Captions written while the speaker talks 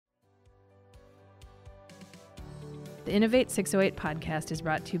The Innovate 608 podcast is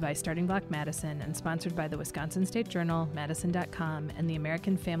brought to you by Starting Block Madison and sponsored by the Wisconsin State Journal, Madison.com, and the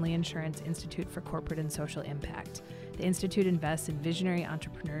American Family Insurance Institute for Corporate and Social Impact. The Institute invests in visionary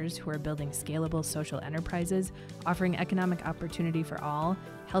entrepreneurs who are building scalable social enterprises, offering economic opportunity for all,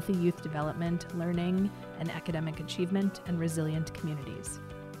 healthy youth development, learning, and academic achievement, and resilient communities.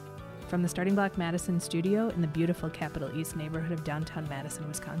 From the Starting Block Madison studio in the beautiful Capitol East neighborhood of downtown Madison,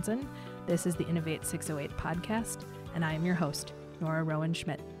 Wisconsin, this is the Innovate 608 podcast, and I am your host, Nora Rowan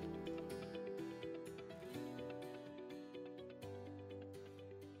Schmidt.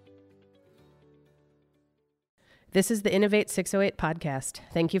 This is the Innovate 608 podcast.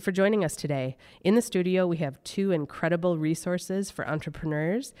 Thank you for joining us today. In the studio, we have two incredible resources for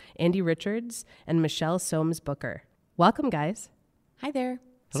entrepreneurs, Andy Richards and Michelle Soames Booker. Welcome, guys. Hi there.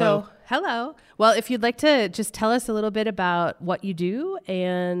 Hello. Hello. Well, if you'd like to just tell us a little bit about what you do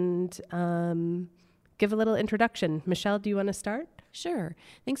and give a little introduction. Michelle, do you want to start? Sure.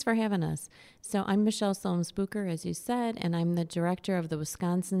 Thanks for having us. So I'm Michelle Soames Booker, as you said, and I'm the director of the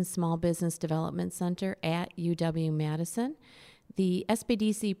Wisconsin Small Business Development Center at UW-Madison. The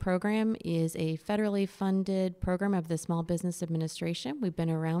SBDC program is a federally funded program of the Small Business Administration. We've been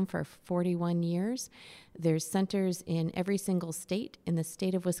around for 41 years. There's centers in every single state. In the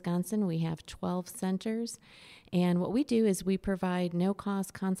state of Wisconsin, we have 12 centers. And what we do is we provide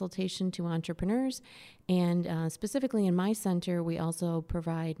no-cost consultation to entrepreneurs. And specifically in my center, we also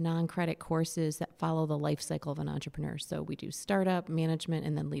provide non-credit courses that follow the life cycle of an entrepreneur. So we do startup, management,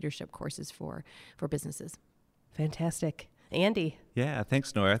 and then leadership courses for businesses. Fantastic. Andy. Yeah,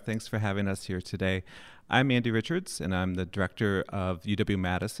 thanks, Nora. Thanks for having us here today. I'm Andy Richards, and I'm the director of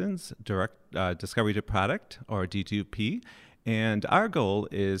UW-Madison's Discovery to Product, or D2P. And our goal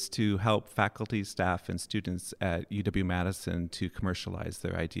is to help faculty, staff, and students at UW-Madison to commercialize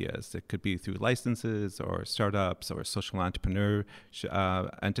their ideas. It could be through licenses or startups or social entrepreneur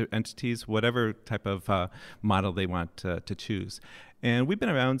entities, whatever type of model they want to choose. And we've been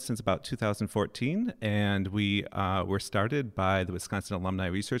around since about 2014, and we were started by the Wisconsin Alumni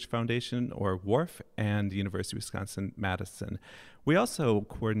Research Foundation, or WARF, and the University of Wisconsin-Madison. We also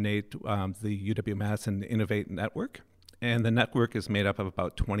coordinate the UW-Madison Innovate Network, and the network is made up of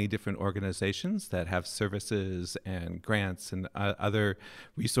about 20 different organizations that have services and grants and other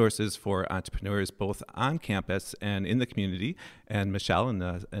resources for entrepreneurs, both on campus and in the community. And Michelle in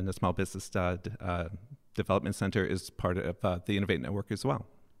the Small Business Development Center is part of the Innovate Network as well.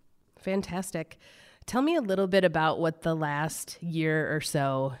 Fantastic. Tell me a little bit about what the last year or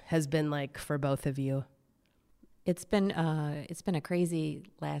so has been like for both of you. It's been a crazy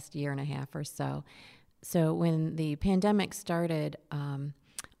last year and a half or so. So when the pandemic started,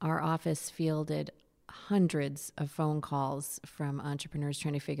 our office fielded hundreds of phone calls from entrepreneurs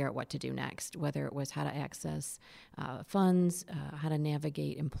trying to figure out what to do next, whether it was how to access funds, how to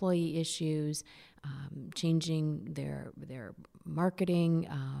navigate employee issues, changing their marketing.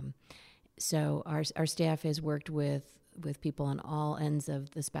 So our staff has worked with people on all ends of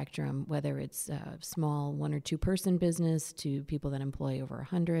the spectrum, whether it's a small 1 or 2 person business to people that employ over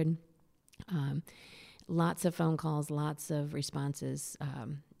 100. Lots of phone calls, lots of responses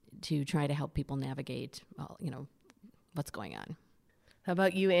to try to help people navigate, what's going on. How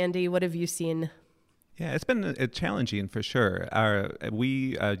about you, Andy? What have you seen? Yeah, it's been challenging for sure.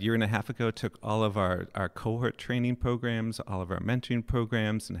 We, a year and a half ago, took all of our cohort training programs, all of our mentoring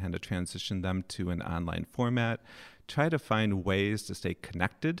programs, and had to transition them to an online format. Try to find ways to stay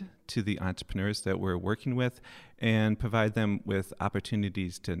connected to the entrepreneurs that we're working with and provide them with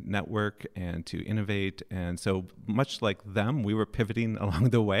opportunities to network and to innovate. And so much like them, we were pivoting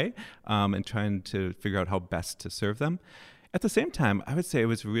along the way and trying to figure out how best to serve them. At the same time, I would say it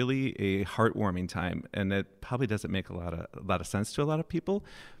was really a heartwarming time, and it probably doesn't make a lot of sense to a lot of people,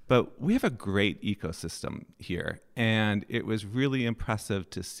 but we have a great ecosystem here, and it was really impressive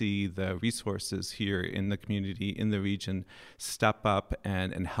to see the resources here in the community, in the region, step up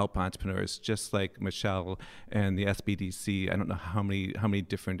and help entrepreneurs, just like Michelle and the SBDC. I don't know how many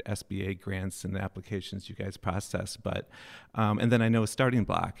different SBA grants and applications you guys process, but and then I know Starting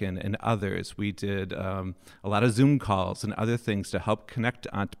Block and others. We did a lot of Zoom calls and other things to help connect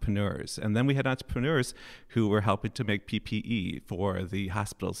entrepreneurs. And then we had entrepreneurs who were helping to make PPE for the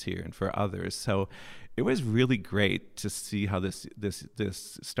hospitals here and for others. So it was really great to see how this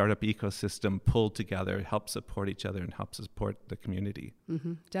startup ecosystem pulled together, helped support each other, and helped support the community.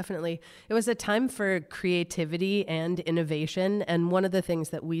 Mm-hmm, definitely. It was a time for creativity and innovation. And one of the things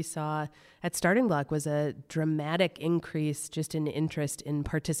that we saw at Starting Block was a dramatic increase just in interest in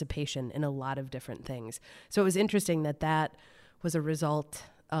participation in a lot of different things. So it was interesting that was a result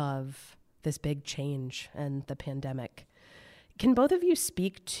of this big change and the pandemic. Can both of you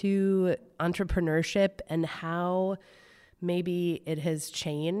speak to entrepreneurship and how maybe it has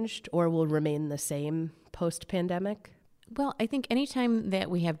changed or will remain the same post-pandemic? Well, I think anytime that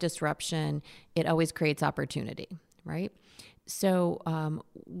we have disruption, it always creates opportunity, right? So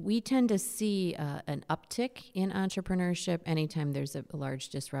we tend to see an uptick in entrepreneurship anytime there's a large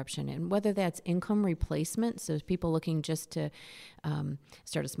disruption, and whether that's income replacement, so people looking just to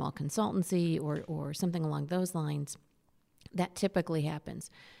start a small consultancy or something along those lines, that typically happens.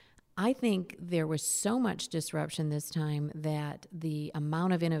 I think there was so much disruption this time that the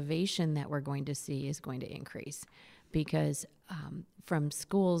amount of innovation that we're going to see is going to increase, because from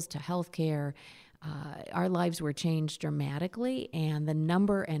schools to healthcare, our lives were changed dramatically, and the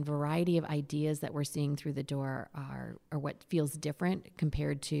number and variety of ideas that we're seeing through the door are what feels different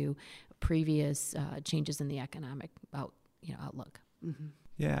compared to previous changes in the economic outlook. Mm-hmm.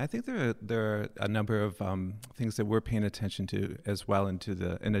 Yeah, I think there are a number of things that we're paying attention to as well,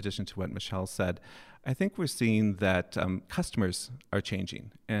 in addition to what Michelle said. I think we're seeing that customers are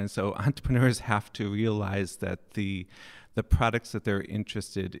changing, and so entrepreneurs have to realize that the products that they're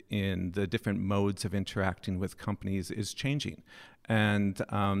interested in, the different modes of interacting with companies is changing. And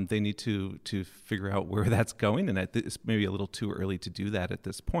they need to figure out where that's going. And it's maybe a little too early to do that at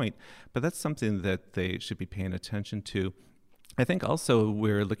this point, but that's something that they should be paying attention to. I think also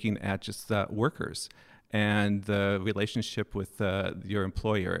we're looking at just workers and the relationship with your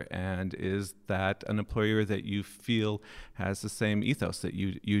employer, and is that an employer that you feel has the same ethos that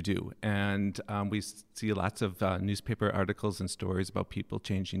you do. And we see lots of newspaper articles and stories about people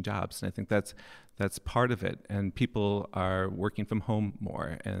changing jobs, and I think that's part of it. And people are working from home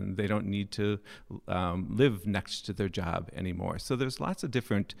more, and they don't need to live next to their job anymore. So there's lots of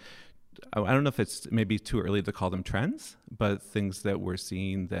different, I don't know if it's maybe too early to call them trends, but things that we're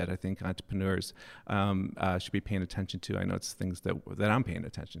seeing that I think entrepreneurs should be paying attention to. I know it's things that I'm paying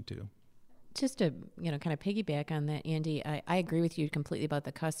attention to. Just to kind of piggyback on that, Andy, I agree with you completely about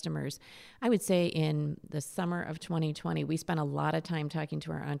the customers. I would say in the summer of 2020, we spent a lot of time talking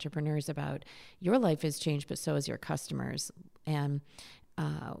to our entrepreneurs about your life has changed, but so has your customers. And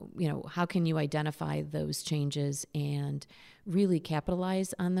how can you identify those changes and really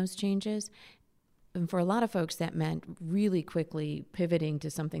capitalize on those changes? And for a lot of folks, that meant really quickly pivoting to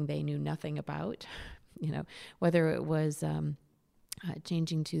something they knew nothing about, whether it was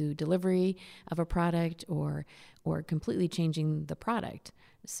changing to delivery of a product or completely changing the product.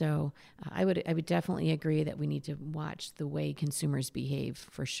 So I would definitely agree that we need to watch the way consumers behave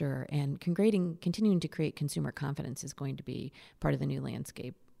for sure, and continuing to create consumer confidence is going to be part of the new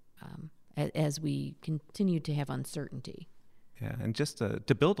landscape as we continue to have uncertainty. Yeah, and just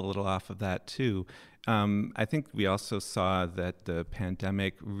to build a little off of that too, I think we also saw that the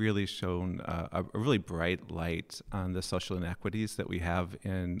pandemic really shone a really bright light on the social inequities that we have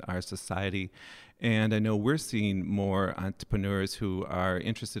in our society. And I know we're seeing more entrepreneurs who are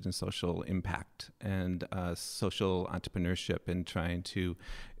interested in social impact and social entrepreneurship and trying to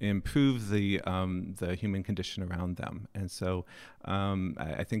improve the human condition around them. And so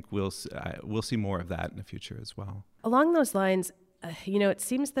I think we'll see more of that in the future as well. Along those lines, it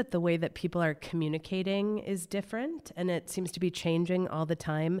seems that the way that people are communicating is different, and it seems to be changing all the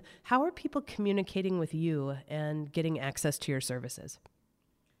time. How are people communicating with you and getting access to your services?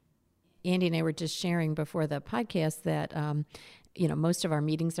 Andy and I were just sharing before the podcast that, most of our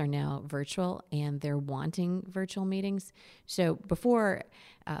meetings are now virtual, and they're wanting virtual meetings. So before,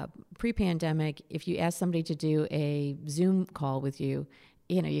 pre-pandemic, if you asked somebody to do a Zoom call with you,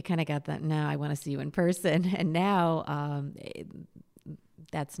 you kind of got that, now I want to see you in person. And now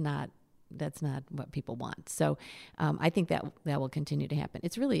that's not what people want. So I think that will continue to happen.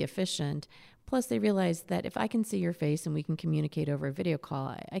 It's really efficient. Plus, they realize that if I can see your face and we can communicate over a video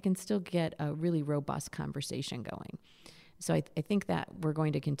call, I can still get a really robust conversation going. So I think that we're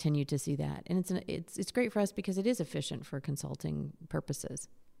going to continue to see that. And it's great for us because it is efficient for consulting purposes.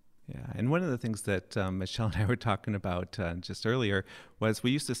 Yeah, and one of the things that Michelle and I were talking about just earlier was we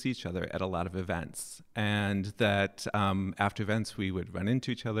used to see each other at a lot of events, and that after events we would run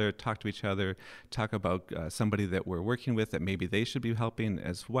into each other, talk to each other, talk about somebody that we're working with that maybe they should be helping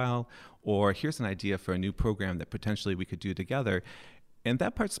as well, or here's an idea for a new program that potentially we could do together. And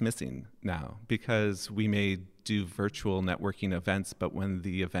that part's missing now because we may do virtual networking events, but when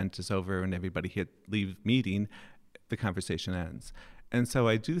the event is over and everybody leave meeting, the conversation ends. And so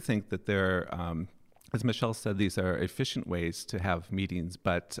I do think that there are, as Michelle said, these are efficient ways to have meetings,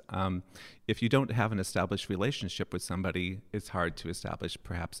 but if you don't have an established relationship with somebody, it's hard to establish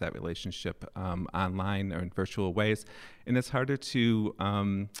perhaps that relationship online or in virtual ways. And it's harder to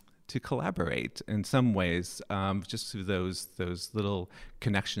to collaborate in some ways, just through those little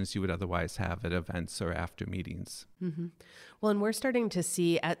connections you would otherwise have at events or after meetings. Mm-hmm. Well, and we're starting to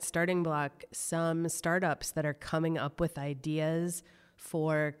see at Starting Block some startups that are coming up with ideas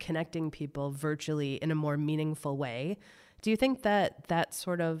for connecting people virtually in a more meaningful way. Do you think that that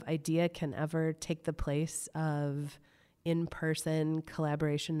sort of idea can ever take the place of in-person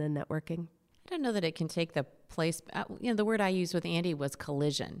collaboration and networking? I don't know that it can take the place. The word I used with Andy was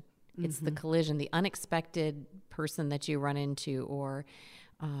collision. It's the collision, the unexpected person that you run into, or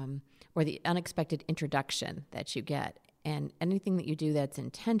the unexpected introduction that you get. And anything that you do that's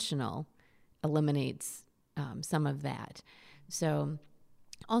intentional eliminates some of that. So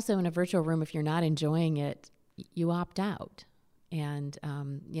also in a virtual room, if you're not enjoying it, you opt out. And,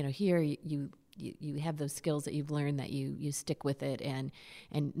 here you have those skills that you've learned, that you stick with it. And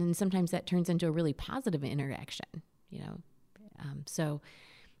sometimes that turns into a really positive interaction, So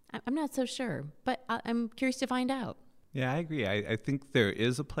I'm not so sure, but I'm curious to find out. Yeah, I agree. I think there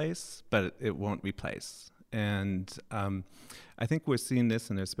is a place, but it won't replace. And I think we're seeing this,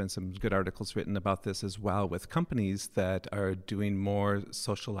 and there's been some good articles written about this as well, with companies that are doing more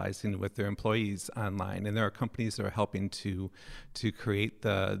socializing with their employees online. And there are companies that are helping to create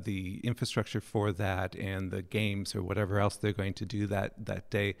the infrastructure for that, and the games or whatever else they're going to do that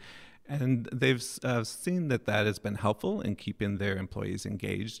day. And they've seen that has been helpful in keeping their employees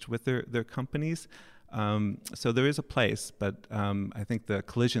engaged with their companies. So there is a place, but I think the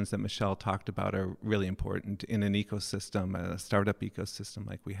collisions that Michelle talked about are really important in an ecosystem, a startup ecosystem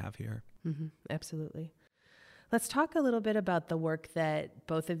like we have here. Mm-hmm. Absolutely. Let's talk a little bit about the work that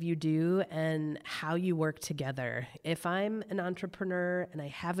both of you do and how you work together. If I'm an entrepreneur and I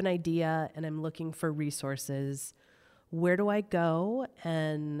have an idea and I'm looking for resources, where do I go,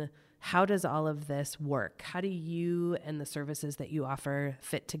 and how does all of this work? How do you and the services that you offer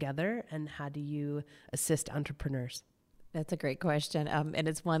fit together, and how do you assist entrepreneurs? That's a great question. And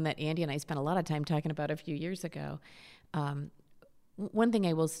it's one that Andy and I spent a lot of time talking about a few years ago. One thing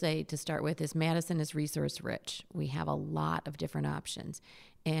I will say to start with is Madison is resource rich. We have a lot of different options.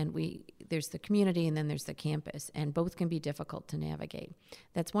 And there's the community, and then there's the campus, and both can be difficult to navigate.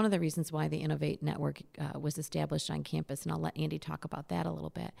 That's one of the reasons why the Innovate Network was established on campus, and I'll let Andy talk about that a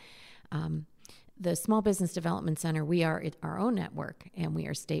little bit. The Small Business Development Center, we are our own network, and we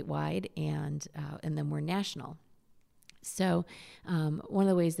are statewide, and then we're national. So one of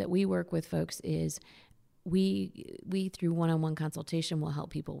the ways that we work with folks is we through one-on-one consultation will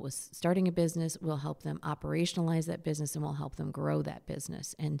help people with starting a business, we'll help them operationalize that business, and we'll help them grow that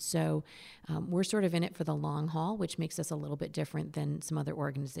business. And so we're sort of in it for the long haul, which makes us a little bit different than some other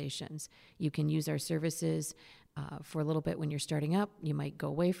organizations. You can use our services for a little bit when you're starting up. You might go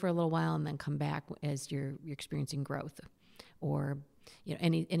away for a little while and then come back as you're experiencing growth, or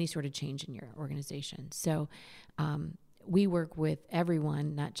any sort of change in your organization. So we work with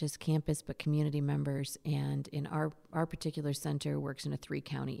everyone, not just campus, but community members. And in our particular center works in a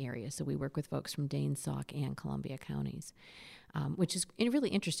 3-county area. So we work with folks from Dane, Sauk, and Columbia counties, which is really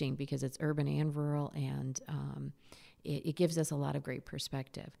interesting because it's urban and rural, and it gives us a lot of great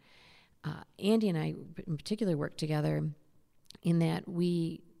perspective. Andy and I in particular work together in that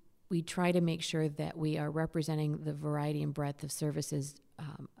we try to make sure that we are representing the variety and breadth of services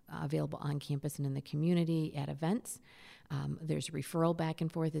available on campus and in the community at events. There's referral back and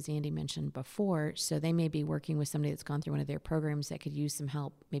forth, as Andy mentioned before, so they may be working with somebody that's gone through one of their programs that could use some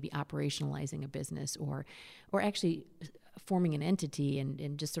help, maybe operationalizing a business or actually forming an entity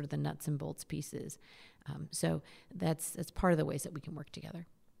and just sort of the nuts and bolts pieces. So that's part of the ways that we can work together.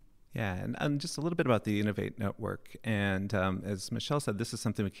 Yeah, and just a little bit about the Innovate Network. And as Michelle said, this is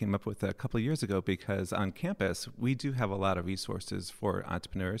something we came up with a couple of years ago because on campus, we do have a lot of resources for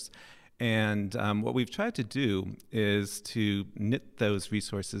entrepreneurs. And what we've tried to do is to knit those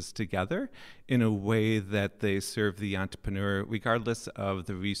resources together in a way that they serve the entrepreneur regardless of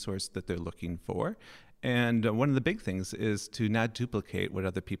the resource that they're looking for. And one of the big things is to not duplicate what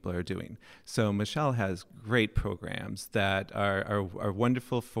other people are doing. So Michelle has great programs that are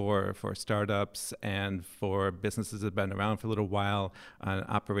wonderful for startups and for businesses that have been around for a little while on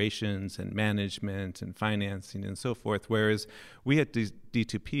operations and management and financing and so forth. Whereas we at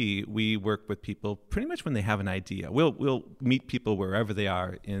D2P, we work with people pretty much when they have an idea. We'll meet people wherever they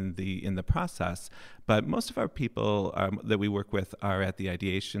are in the process. But most of our people that we work with are at the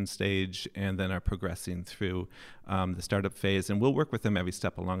ideation stage and then are progressing through the startup phase. And we'll work with them every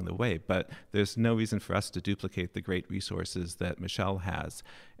step along the way. But there's no reason for us to duplicate the great resources that Michelle has.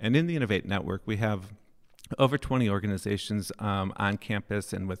 And in the Innovate Network, we have over 20 organizations on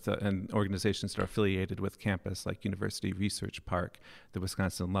campus and with and organizations that are affiliated with campus, like University Research Park, the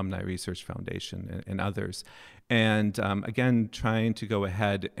Wisconsin Alumni Research Foundation, and others. And again, trying to go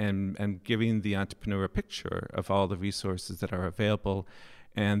ahead and giving the entrepreneur a picture of all the resources that are available,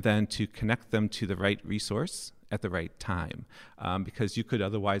 and then to connect them to the right resource at the right time, because you could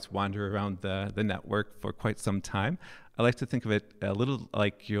otherwise wander around the network for quite some time. I like to think of it a little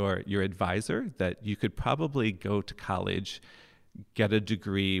like your advisor, that you could probably go to college, get a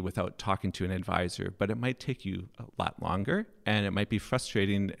degree without talking to an advisor, but it might take you a lot longer, and it might be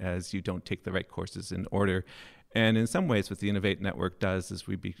frustrating as you don't take the right courses in order. And in some ways, what the Innovate Network does is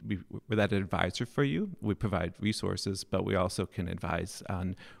we're that advisor for you. We provide resources, but we also can advise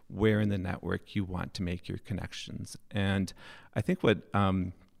on where in the network you want to make your connections. And I think what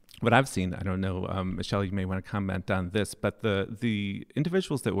I've seen, I don't know, Michelle, you may want to comment on this, but the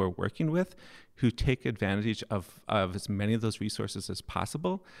individuals that we're working with who take advantage of as many of those resources as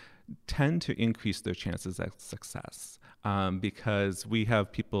possible tend to increase their chances of success. Because we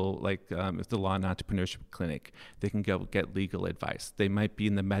have people like the Law and Entrepreneurship Clinic. They can go get legal advice. They might be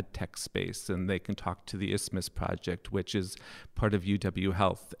in the med tech space, and they can talk to the Isthmus Project, which is part of UW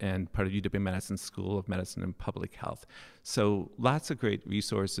Health and part of UW-Madison School of Medicine and Public Health. So lots of great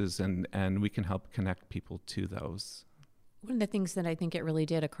resources, and we can help connect people to those. One of the things that I think it really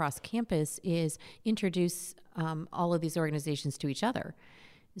did across campus is introduce all of these organizations to each other.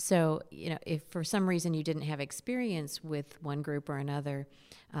 So, if for some reason you didn't have experience with one group or another,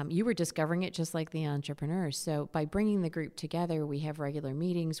 you were discovering it just like the entrepreneurs. So by bringing the group together, we have regular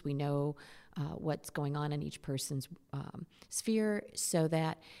meetings. We know what's going on in each person's sphere, so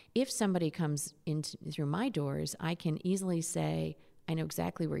that if somebody comes in through my doors, I can easily say, I know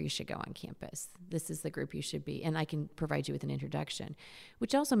exactly where you should go on campus. This is the group you should be. And I can provide you with an introduction,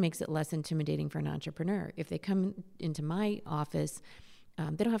 which also makes it less intimidating for an entrepreneur. If they come into my office,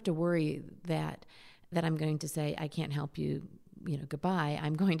 they don't have to worry that I'm going to say, I can't help you, goodbye.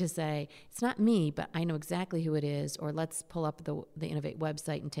 I'm going to say, it's not me, but I know exactly who it is, or let's pull up the Innovate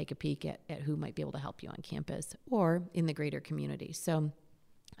website and take a peek at who might be able to help you on campus or in the greater community. So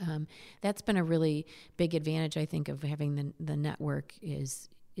that's been a really big advantage, I think, of having the network is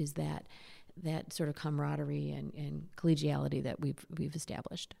that sort of camaraderie and collegiality that we've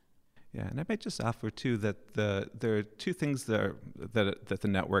established. Yeah, and I might just offer too that there are two things that the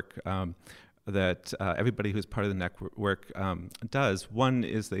network that everybody who's part of the network does. One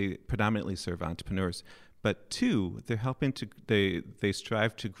is they predominantly serve entrepreneurs, but two, they're helping to they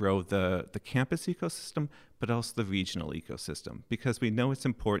strive to grow the campus ecosystem, but also the regional ecosystem, because we know it's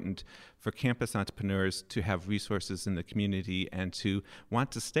important for campus entrepreneurs to have resources in the community and to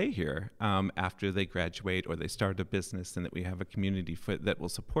want to stay here after they graduate or they start a business, and that we have a community that will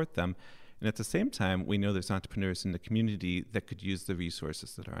support them. And at the same time, we know there's entrepreneurs in the community that could use the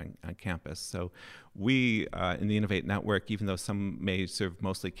resources that are on campus. So we, in the Innovate Network, even though some may serve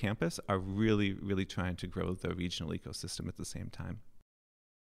mostly campus, are really, really trying to grow the regional ecosystem at the same time.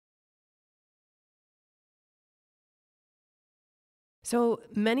 So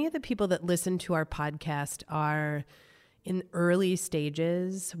many of the people that listen to our podcast are in early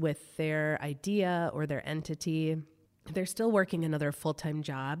stages with their idea or their entity. They're still working another full-time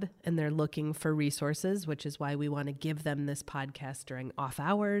job, and they're looking for resources, which is why we want to give them this podcast during off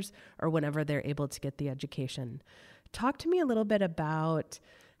hours or whenever they're able to get the education. Talk to me a little bit about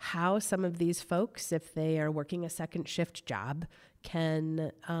how some of these folks, if they are working a second shift job,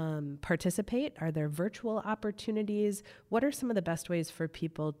 can participate. Are there virtual opportunities? What are some of the best ways for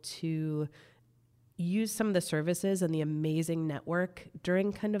people to use some of the services and the amazing network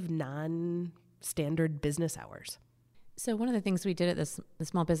during kind of non-standard business hours? So one of the things we did at the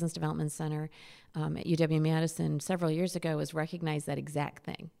Small Business Development Center at UW-Madison several years ago was recognize that exact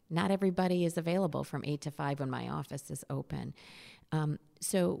thing. Not everybody is available from 8 to 5 when my office is open.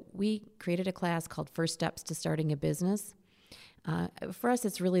 So we created a class called First Steps to Starting a Business. For us,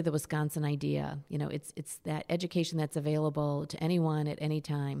 it's really the Wisconsin idea. It's that education that's available to anyone at any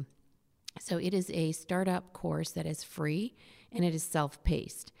time. So it is a startup course that is free, and it is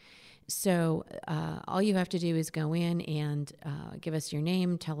self-paced. So all you have to do is go in and give us your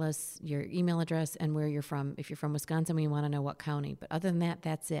name, tell us your email address, and where you're from. If you're from Wisconsin, we want to know what county. But other than that,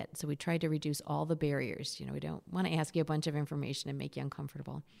 that's it. So we tried to reduce all the barriers. We don't want to ask you a bunch of information and make you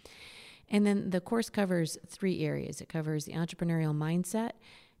uncomfortable. And then the course covers 3 areas. It covers the entrepreneurial mindset,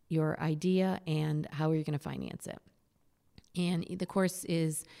 your idea, and how you're going to finance it. And the course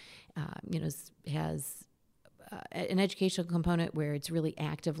is, has an educational component where it's really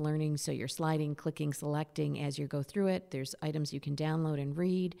active learning. So you're sliding, clicking, selecting as you go through it. There's items you can download and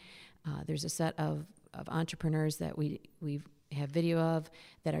read. There's a set of entrepreneurs that we have video of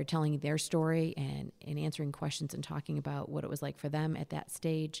that are telling their story and answering questions and talking about what it was like for them at that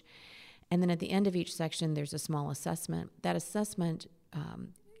stage. And then at the end of each section, there's a small assessment. That assessment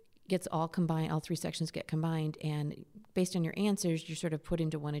gets all combined, all three sections get combined, and based on your answers, you're sort of put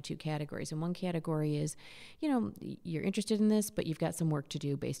into one of two categories. And one category is, you're interested in this, but you've got some work to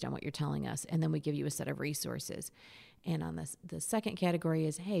do based on what you're telling us, and then we give you a set of resources. And on the second category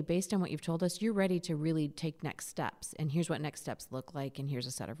is, hey, based on what you've told us, you're ready to really take next steps, and here's what next steps look like, and here's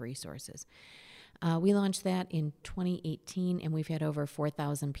a set of resources. We launched that in 2018, and we've had over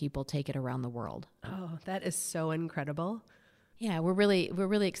 4,000 people take it around the world. Oh, that is so incredible. Yeah, we're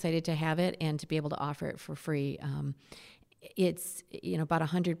really excited to have it and to be able to offer it for free. It's about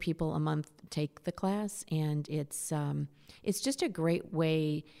 100 people a month take the class, and it's just a great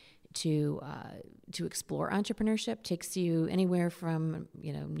way to explore entrepreneurship. Takes you anywhere from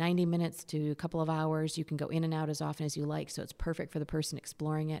 90 minutes to a couple of hours. You can go in and out as often as you like, so it's perfect for the person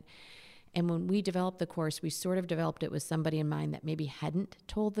exploring it. And when we developed the course, we sort of developed it with somebody in mind that maybe hadn't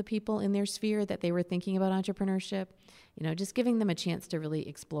told the people in their sphere that they were thinking about entrepreneurship. Just giving them a chance to really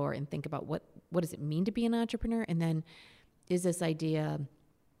explore and think about what does it mean to be an entrepreneur, and then is this idea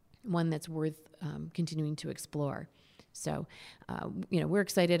one that's worth continuing to explore. So, we're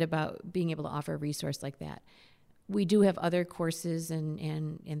excited about being able to offer a resource like that. We do have other courses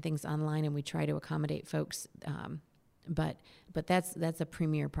and things online, and we try to accommodate folks. But that's a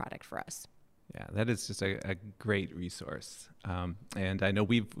premier product for us. Yeah, that is just a great resource. And I know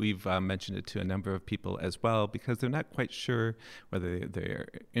we've mentioned it to a number of people as well, because they're not quite sure whether they're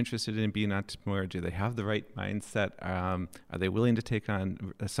interested in being an entrepreneur. Do they have the right mindset? Are they willing to take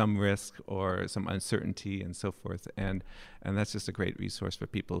on some risk or some uncertainty and so forth? And that's just a great resource for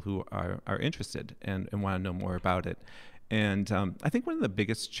people who are interested and want to know more about it. And I think one of the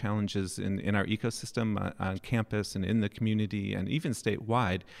biggest challenges in our ecosystem on campus and in the community and even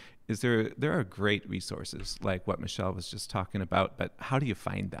statewide is there are great resources like what Michelle was just talking about, but how do you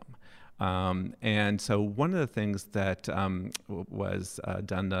find them? And so one of the things that was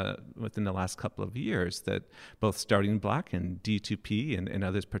done within the last couple of years that both Starting Block and D2P and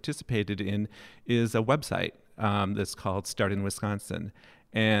others participated in is a website that's called Start in Wisconsin.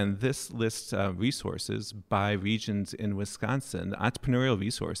 And this lists resources by regions in Wisconsin, entrepreneurial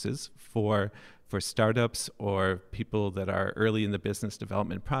resources for startups or people that are early in the business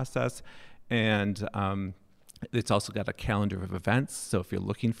development process. And it's also got a calendar of events. So if you're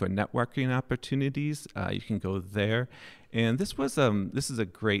looking for networking opportunities, you can go there. And this is a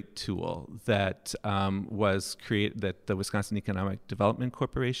great tool that was created, that the Wisconsin Economic Development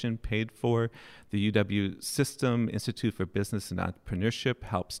Corporation paid for. The UW System Institute for Business and Entrepreneurship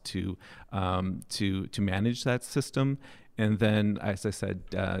helps to manage that system. And then, as I said,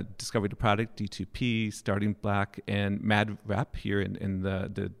 Discovery to Product, D2P, Starting Block, and MadRep here in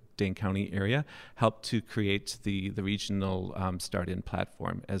the Dane County area helped to create the regional start-in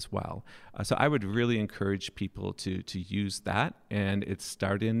platform as well. So I would really encourage people to use that, and it's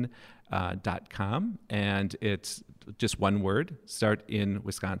startin.com, and it's just one word, Start in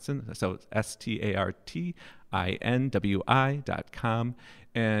Wisconsin. So it's StartinWI.com,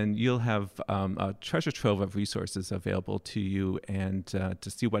 and you'll have a treasure trove of resources available to you, and to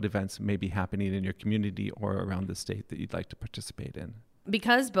see what events may be happening in your community or around the state that you'd like to participate in.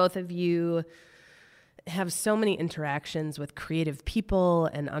 Because both of you have so many interactions with creative people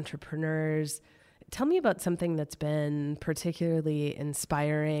and entrepreneurs, tell me about something that's been particularly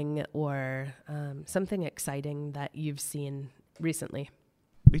inspiring or something exciting that you've seen recently.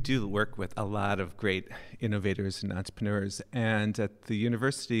 We do work with a lot of great innovators and entrepreneurs, and at the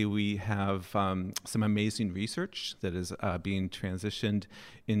university we have some amazing research that is being transitioned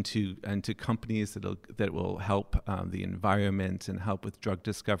into companies that will help the environment and help with drug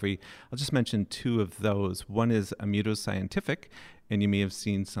discovery. I'll just mention two of those. One is Immuto Scientific, and you may have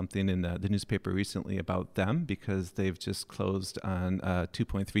seen something in the newspaper recently about them because they've just closed on a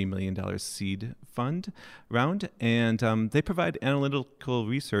 $2.3 million seed fund round. And they provide analytical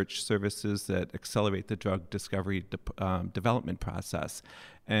research services that accelerate the drug discovery development process.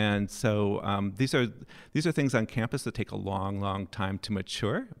 And so these are things on campus that take a long time to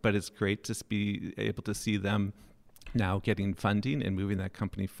mature, but it's great to be able to see them now getting funding and moving that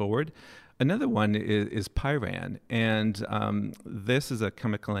company forward. Another one is Pyran, and this is a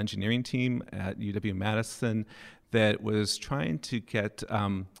chemical engineering team at UW-Madison that was trying to get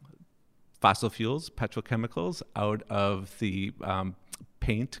fossil fuels, petrochemicals, out of the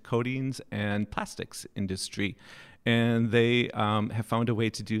paint, coatings, and plastics industry. And they have found a way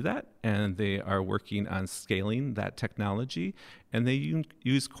to do that, and they are working on scaling that technology. And they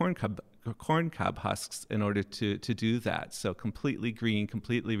use corn cob corn cob husks in order to do that. So completely green,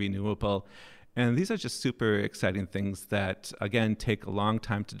 completely renewable. And these are just super exciting things that, again, take a long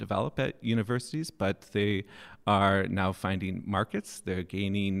time to develop at universities, but they are now finding markets. They're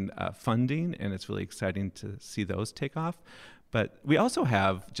gaining funding, and it's really exciting to see those take off. But we also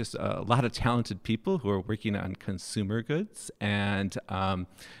have just a lot of talented people who are working on consumer goods and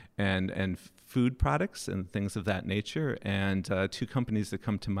food products and things of that nature. And two companies that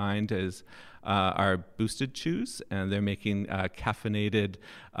come to mind are Boosted Chews, and they're making caffeinated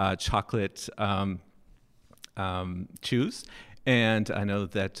chocolate chews. And I know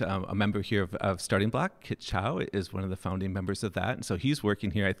that a member here of Starting Block, Kit Chow, is one of the founding members of that. And so he's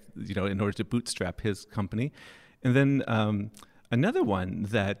working here, in order to bootstrap his company. And then another one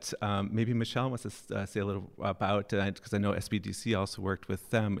that maybe Michelle wants to say a little about, because I know SBDC also worked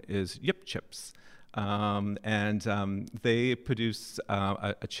with them, is Yip Chips. They produce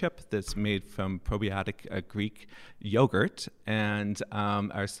a chip that's made from probiotic Greek yogurt, and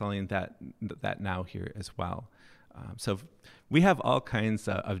are selling that now here as well. So we have all kinds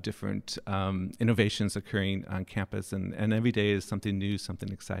of different innovations occurring on campus, and every day is something new, something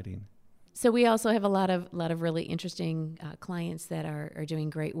exciting. So we also have a lot of really interesting clients that are doing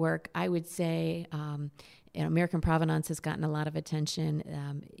great work. I would say American Provenance has gotten a lot of attention.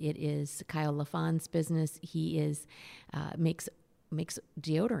 It is Kyle LaFawn's business. He makes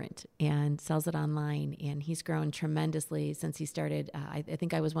deodorant and sells it online, and he's grown tremendously since he started. I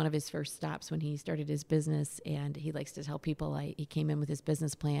think I was one of his first stops when he started his business, and he likes to tell people he came in with his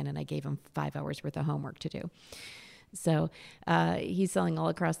business plan, and I gave him 5 hours worth of homework to do. So he's selling all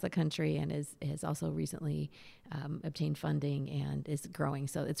across the country, and has also recently obtained funding and is growing.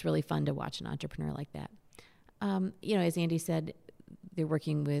 So it's really fun to watch an entrepreneur like that. As Andy said, they're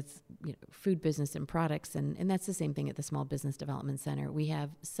working with food business and products, and that's the same thing at the Small Business Development Center. We have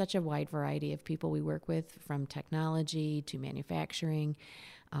such a wide variety of people we work with, from technology to manufacturing.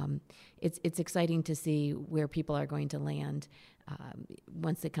 It's exciting to see where people are going to land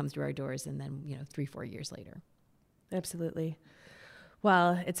once they come through our doors, and then 3-4 years later. Absolutely.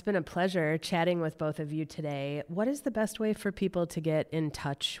 Well, it's been a pleasure chatting with both of you today. What is the best way for people to get in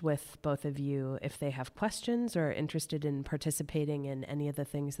touch with both of you if they have questions or are interested in participating in any of the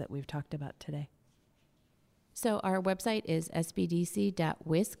things that we've talked about today? So our website is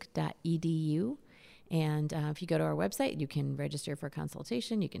sbdc.wisc.edu. And if you go to our website, you can register for a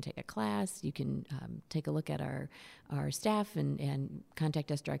consultation, you can take a class, you can take a look at our staff and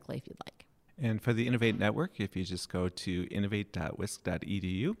contact us directly if you'd like. And for the Innovate Network, if you just go to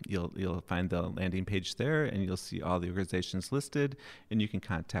innovate.wisc.edu, you'll find the landing page there, and you'll see all the organizations listed, and you can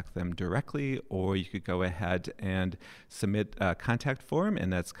contact them directly, or you could go ahead and submit a contact form,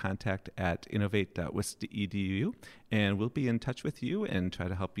 and that's contact@innovate.wisc.edu, and we'll be in touch with you and try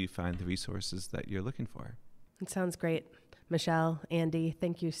to help you find the resources that you're looking for. It sounds great. Michelle, Andy,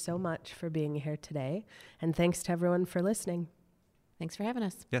 thank you so much for being here today, and thanks to everyone for listening. Thanks for having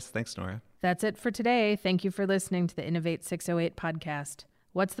us. Yes, thanks, Nora. That's it for today. Thank you for listening to the Innovate 608 podcast.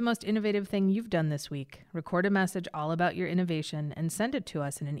 What's the most innovative thing you've done this week? Record a message all about your innovation and send it to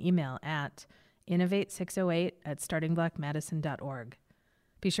us in an email at innovate608@startingblockmadison.org.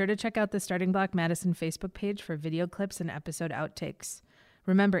 Be sure to check out the Starting Block Madison Facebook page for video clips and episode outtakes.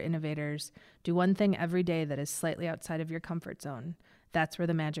 Remember, innovators, do one thing every day that is slightly outside of your comfort zone. That's where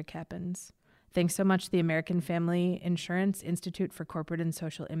the magic happens. Thanks so much to the American Family Insurance Institute for Corporate and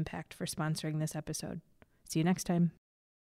Social Impact for sponsoring this episode. See you next time.